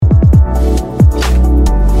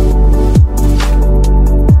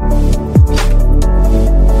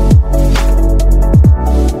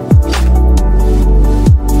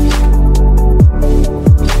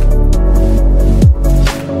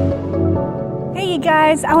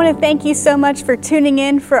guys, I want to thank you so much for tuning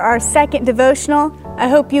in for our second devotional. I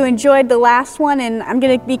hope you enjoyed the last one, and I'm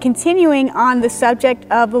going to be continuing on the subject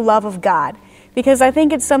of the love of God, because I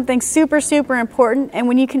think it's something super, super important, and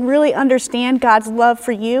when you can really understand God's love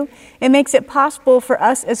for you, it makes it possible for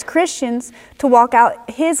us as Christians to walk out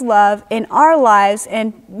His love in our lives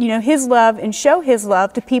and, His love and show His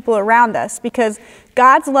love to people around us, because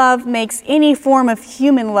God's love makes any form of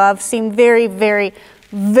human love seem very, very,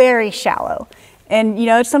 very shallow. And,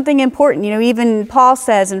 it's something important. Even Paul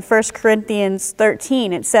says in 1 Corinthians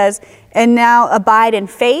 13, it says, "And now abide in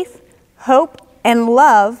faith, hope, and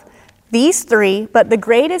love, these three, but the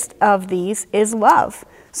greatest of these is love."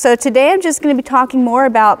 So today I'm just going to be talking more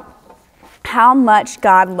about how much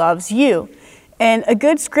God loves you. And a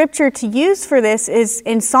good scripture to use for this is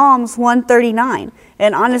in Psalms 139.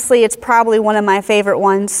 And honestly, it's probably one of my favorite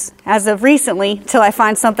ones as of recently, till I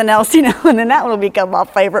find something else, and then that one will become my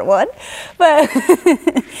favorite one. But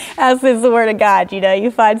as is the Word of God, you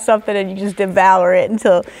find something and you just devour it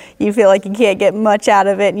until you feel like you can't get much out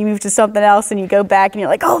of it, and you move to something else and you go back and you're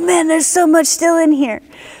like, oh man, there's so much still in here.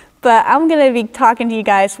 But I'm going to be talking to you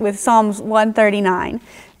guys with Psalms 139.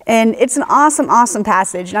 And it's an awesome, awesome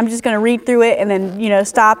passage. And I'm just going to read through it and then,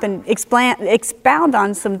 stop and expound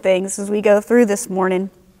on some things as we go through this morning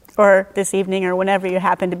or this evening or whenever you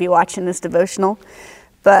happen to be watching this devotional.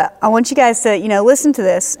 But I want you guys to, listen to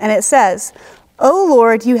this. And it says, "O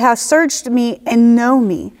Lord, you have searched me and know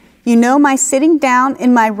me. You know my sitting down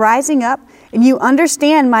and my rising up, and you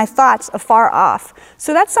understand my thoughts afar off."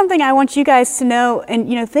 So that's something I want you guys to know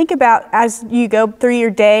and, think about as you go through your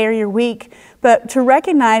day or your week. But to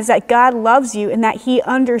recognize that God loves you and that He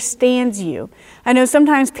understands you. I know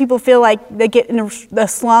sometimes people feel like they get in a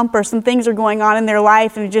slump or some things are going on in their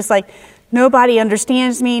life and it's just like, nobody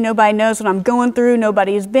understands me, nobody knows what I'm going through,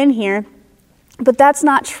 nobody has been here. But that's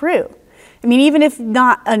not true. I mean, even if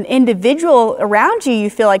not an individual around you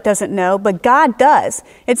feel like doesn't know, but God does.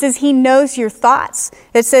 It says He knows your thoughts.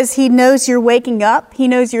 It says He knows you're waking up. He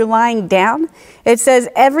knows you're lying down. It says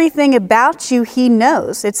everything about you He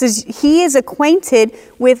knows. It says He is acquainted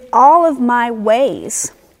with all of my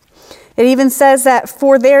ways. It even says that,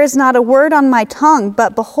 "For there is not a word on my tongue,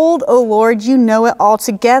 but behold, O Lord, you know it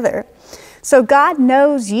altogether." So God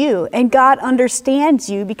knows you and God understands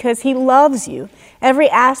you because He loves you. Every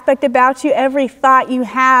aspect about you, every thought you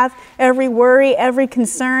have, every worry, every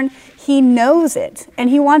concern, He knows it. And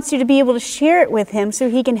He wants you to be able to share it with Him so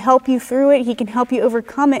He can help you through it, He can help you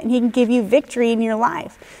overcome it, and He can give you victory in your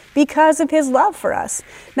life because of His love for us.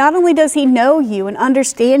 Not only does He know you and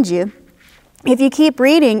understand you, if you keep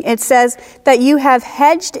reading, it says that you have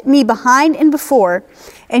hedged me behind and before,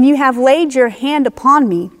 and you have laid your hand upon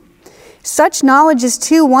me. Such knowledge is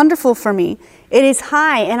too wonderful for me. It is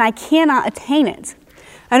high, and I cannot attain it.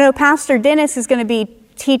 I know Pastor Dennis is going to be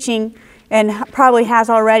teaching, and probably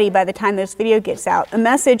has already by the time this video gets out, a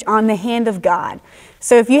message on the hand of God.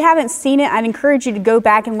 So if you haven't seen it, I'd encourage you to go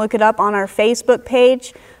back and look it up on our Facebook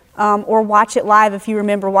page, or watch it live if you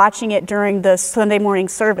remember watching it during the Sunday morning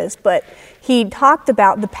service. But he talked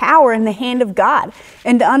about the power in the hand of God,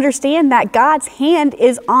 and to understand that God's hand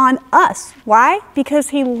is on us. Why? Because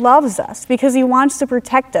He loves us, because He wants to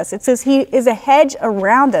protect us. It says He is a hedge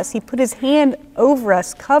around us. He put His hand over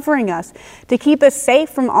us, covering us, to keep us safe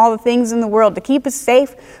from all the things in the world, to keep us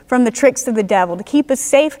safe from the tricks of the devil, to keep us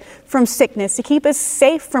safe from sickness, to keep us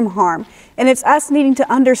safe from harm. And it's us needing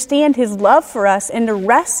to understand His love for us and to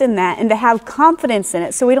rest in that and to have confidence in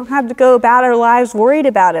it, so we don't have to go about our lives worried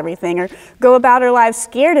about everything or go about our lives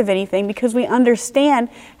scared of anything, because we understand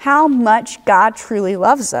how much God truly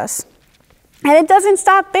loves us. And it doesn't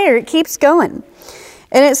stop there. It keeps going.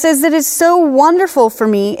 And it says that it's so wonderful for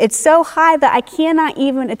me. It's so high that I cannot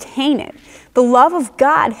even attain it. The love of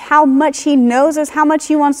God, how much He knows us, how much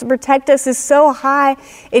He wants to protect us is so high.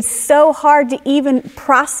 It's so hard to even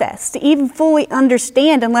process, to even fully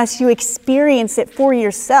understand unless you experience it for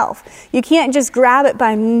yourself. You can't just grab it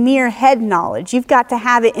by mere head knowledge. You've got to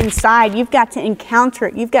have it inside. You've got to encounter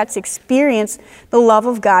it. You've got to experience the love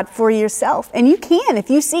of God for yourself. And you can if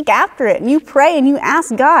you seek after it and you pray and you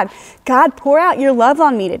ask God, God, pour out your love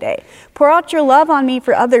on me today. Pour out your love on me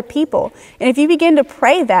for other people. And if you begin to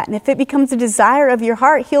pray that, and if it becomes a desire of your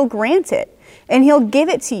heart, He'll grant it. And He'll give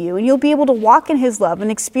it to you. And you'll be able to walk in His love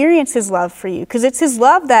and experience His love for you. Because it's His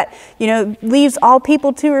love that, leads all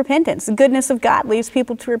people to repentance. The goodness of God leads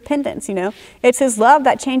people to repentance, It's His love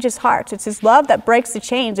that changes hearts. It's His love that breaks the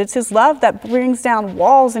chains. It's His love that brings down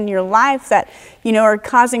walls in your life that, are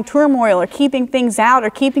causing turmoil or keeping things out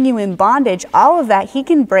or keeping you in bondage. All of that He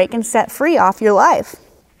can break and set free off your life.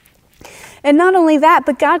 And not only that,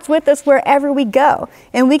 but God's with us wherever we go.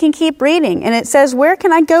 And we can keep reading. And it says, where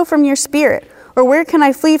can I go from your spirit? Or where can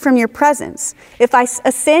I flee from your presence? If I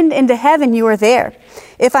ascend into heaven, you are there.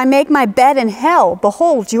 If I make my bed in hell,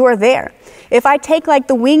 behold, you are there. If I take like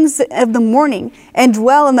the wings of the morning and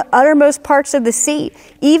dwell in the uttermost parts of the sea,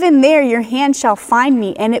 even there your hand shall find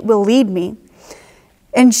me, and it will lead me.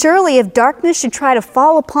 And surely if darkness should try to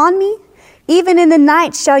fall upon me, even in the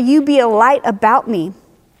night shall you be a light about me.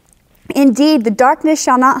 Indeed, the darkness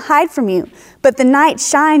shall not hide from you, but the night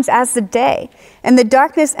shines as the day, and the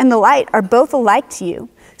darkness and the light are both alike to you.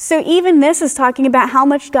 So even this is talking about how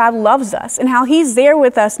much God loves us and how he's there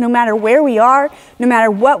with us no matter where we are, no matter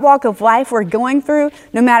what walk of life we're going through,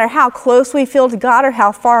 no matter how close we feel to God or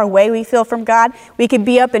how far away we feel from God. We could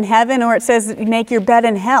be up in heaven, or it says make your bed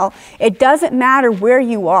in hell. It doesn't matter where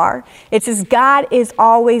you are. It says God is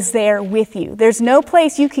always there with you. There's no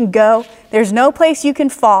place you can go. There's no place you can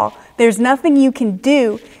fall. There's nothing you can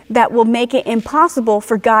do that will make it impossible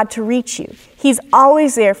for God to reach you. He's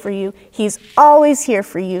always there for you. He's always here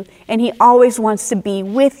for you. And he always wants to be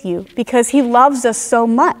with you because he loves us so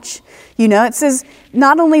much. You know, it says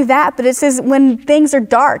not only that, but it says when things are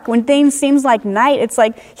dark, when things seems like night, it's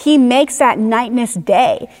like he makes that nightness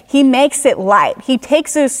day. He makes it light. He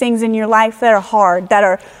takes those things in your life that are hard, that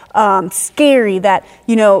are scary, that,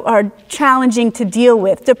 you know, are challenging to deal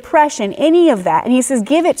with, depression, any of that. And he says,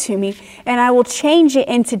 give it to me and I will change it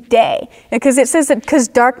into day. Because it says that because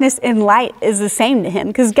darkness and light is the same to him,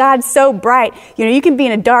 because God's so bright, you know, you can be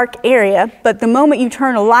in a dark area, but the moment you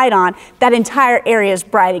turn a light on, that entire area is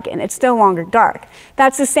bright again. It's no longer dark.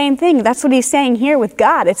 That's the same thing. That's what he's saying here with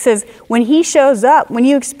God. It says when he shows up, when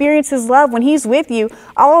you experience his love, when he's with you,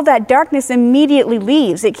 all of that darkness immediately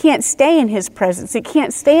leaves. It can't stay in his presence. It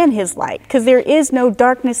can't stay in his light because there is no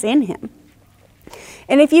darkness in him.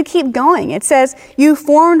 And if you keep going, it says, you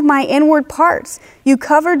formed my inward parts. You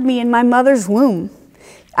covered me in my mother's womb.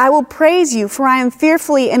 I will praise you, for I am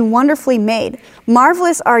fearfully and wonderfully made.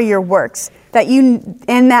 Marvelous are your works, that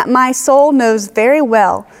my soul knows very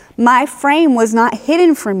well. My frame was not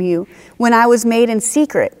hidden from you when I was made in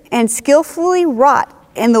secret, and skillfully wrought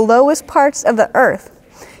in the lowest parts of the earth.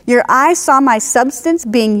 Your eyes saw my substance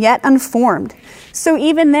being yet unformed. So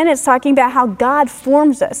even then it's talking about how God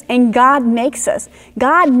forms us and God makes us.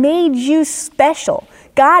 God made you special.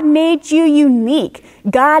 God made you unique.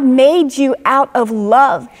 God made you out of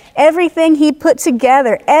love. Everything he put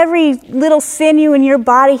together, every little sinew in your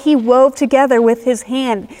body, he wove together with his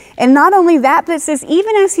hand. And not only that, but it says,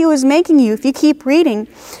 even as he was making you, if you keep reading,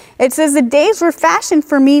 it says, the days were fashioned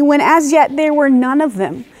for me when as yet there were none of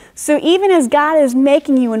them. So even as God is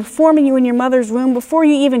making you and forming you in your mother's womb, before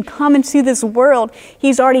you even come into this world,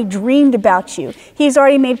 he's already dreamed about you. He's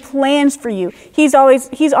already made plans for you. He's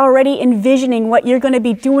already envisioning what you're going to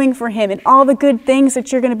be doing for him and all the good things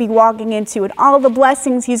that you're going to be walking into and all the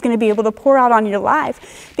blessings he's going to be able to pour out on your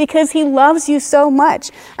life because he loves you so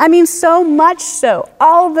much. I mean, so much so.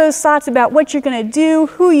 All of those thoughts about what you're going to do,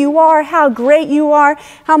 who you are, how great you are,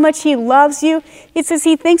 how much he loves you. It says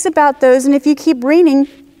he thinks about those, and if you keep reading,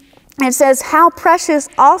 it says, how precious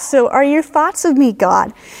also are your thoughts of me,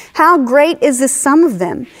 God. How great is the sum of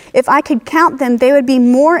them. If I could count them, they would be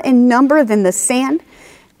more in number than the sand.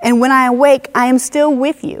 And when I awake, I am still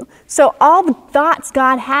with you. So all the thoughts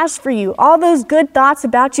God has for you, all those good thoughts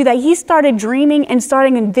about you that he started dreaming and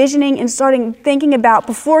starting envisioning and starting thinking about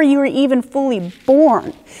before you were even fully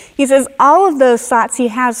born. He says all of those thoughts he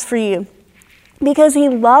has for you. Because he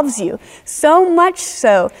loves you so much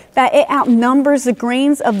so that it outnumbers the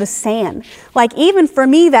grains of the sand. Like even for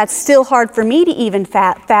me, that's still hard for me to even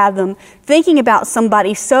fathom thinking about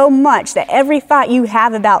somebody so much that every thought you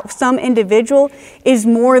have about some individual is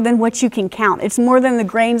more than what you can count. It's more than the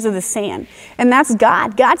grains of the sand. And that's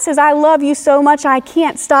God. God says, I love you so much I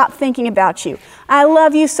can't stop thinking about you. I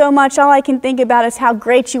love you so much all I can think about is how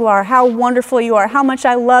great you are, how wonderful you are, how much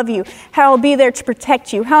I love you, how I'll be there to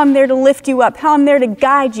protect you, how I'm there to lift you up, how I'm there to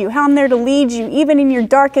guide you, how I'm there to lead you. Even in your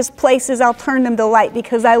darkest places, I'll turn them to light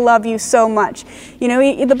because I love you so much. You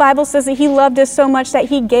know, the Bible says that he loved us so much that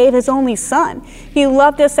he gave his only son. He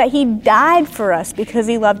loved us that he died for us because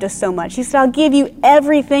he loved us so much. He said, I'll give you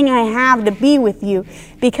everything I have to be with you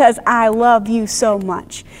because I love you so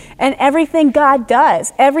much. And everything God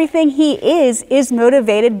does, everything he is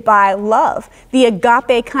motivated by love, the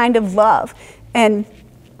agape kind of love. And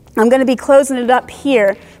I'm going to be closing it up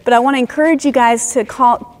here, but I want to encourage you guys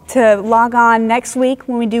to log on next week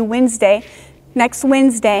when we do next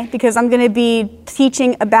Wednesday, because I'm going to be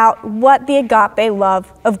teaching about what the agape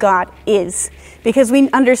love of God is. Because we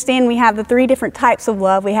understand we have the three different types of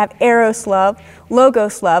love. We have eros love,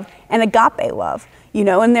 logos love, and agape love.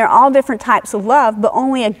 and they're all different types of love, but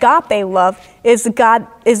only agape love is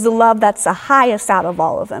the love that's the highest out of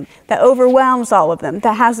all of them, that overwhelms all of them,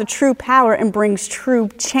 that has the true power and brings true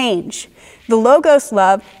change. The Logos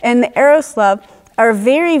love and the Eros love are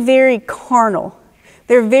very, very carnal.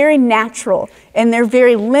 They're very natural, and they're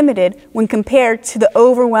very limited when compared to the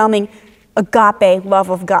overwhelming agape love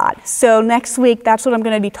of God. So next week, that's what I'm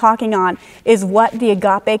going to be talking on, is what the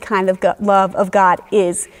agape kind of love of God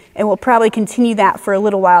is. And we'll probably continue that for a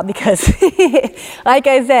little while because, like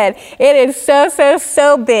I said, it is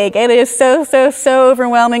so big. It is so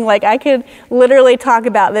overwhelming. Like, I could literally talk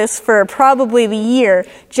about this for probably the year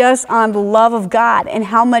just on the love of God and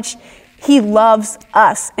how much He loves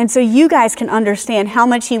us. And so you guys can understand how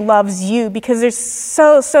much He loves you, because there's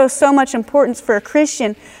so much importance for a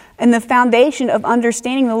Christian and the foundation of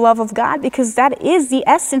understanding the love of God, because that is the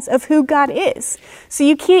essence of who God is. So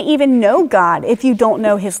you can't even know God if you don't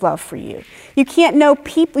know His love for you. You can't know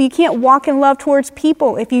people. You can't walk in love towards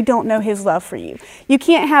people if you don't know His love for you. You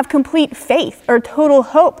can't have complete faith or total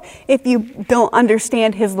hope if you don't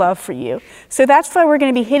understand His love for you. So that's why we're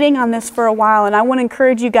going to be hitting on this for a while. And I want to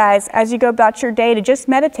encourage you guys, as you go about your day, to just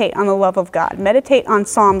meditate on the love of God. Meditate on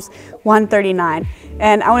Psalms 139.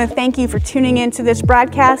 And I want to thank you for tuning into this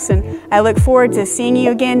broadcast, and I look forward to seeing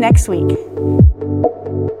you again next week.